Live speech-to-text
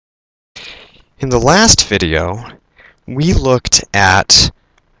In the last video, we looked at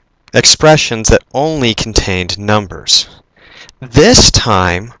expressions that only contained numbers. This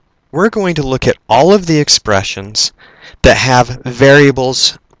time, we're going to look at all of the expressions that have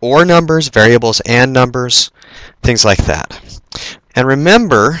variables or numbers, variables and numbers, things like that. And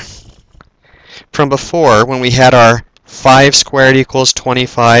remember from before when we had our 5 squared equals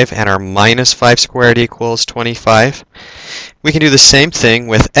 25 and our minus 5 squared equals 25, we can do the same thing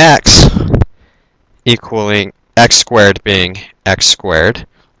with x equaling x squared being x squared,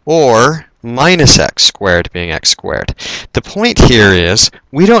 or minus x squared being x squared. The point here is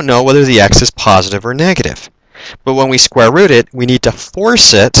we don't know whether the x is positive or negative. But when we square root it, we need to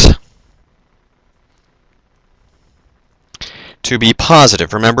force it to be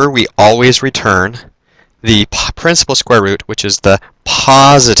positive. Remember, we always return the principal square root, which is the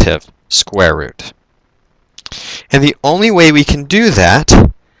positive square root. And the only way we can do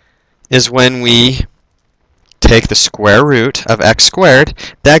that is when we take the square root of x squared.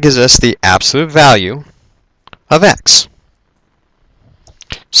 That gives us the absolute value of x.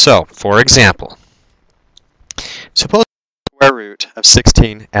 So, for example, suppose the square root of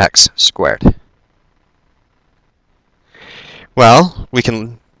 16x squared. Well, we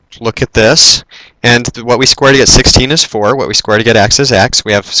can look at this, and what we square to get 16 is 4. What we square to get x is x.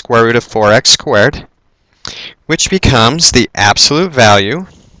 We have square root of 4x squared, which becomes the absolute value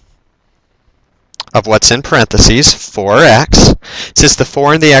of what's in parentheses, 4x. Since the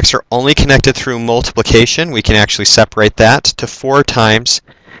 4 and the x are only connected through multiplication, we can actually separate that to 4 times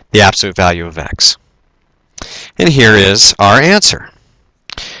the absolute value of x. And here is our answer.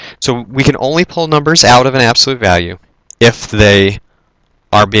 So we can only pull numbers out of an absolute value if they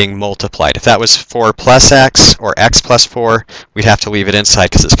are being multiplied. If that was 4 plus x or x plus 4, we'd have to leave it inside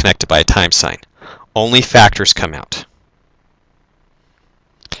because it's connected by a times sign. Only factors come out.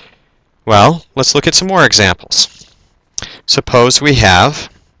 Well, let's look at some more examples. Suppose we have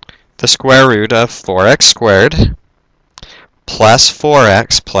the square root of 4x squared plus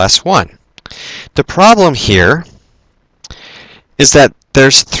 4x plus 1. The problem here is that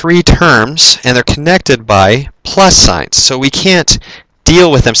there's 3 terms and they're connected by plus signs, so we can't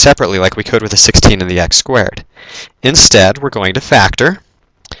deal with them separately like we could with the 16 and the x squared. Instead, we're going to factor.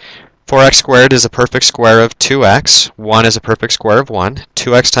 4x squared is a perfect square of 2x. 1 is a perfect square of 1.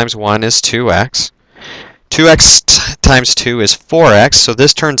 2x times 1 is 2x. 2x times 2 is 4x, so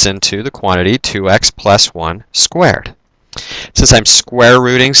this turns into the quantity 2x plus 1 squared. Since I'm square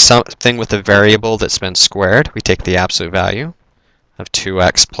rooting something with a variable that's been squared, we take the absolute value of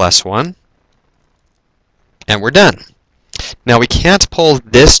 2x plus 1, and we're done. Now we can't pull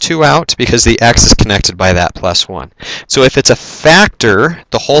this 2 out because the x is connected by that plus 1. So if it's a factor,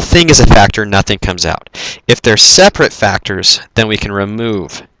 the whole thing is a factor, nothing comes out. If they're separate factors, then we can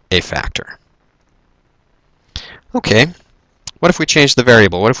remove a factor. Okay, what if we change the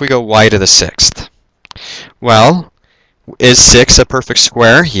variable? What if we go y to the 6th? Well, is 6 a perfect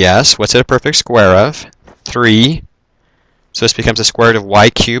square? Yes. What's it a perfect square of? 3. So this becomes a square root of y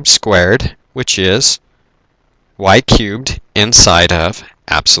cubed squared, which is y cubed inside of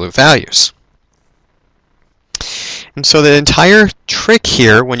absolute values. And so the entire trick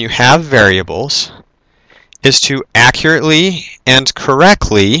here when you have variables is to accurately and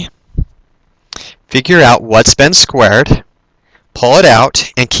correctly figure out what's been squared, pull it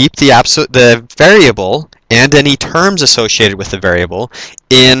out, and keep the variable and any terms associated with the variable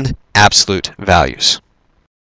in absolute values.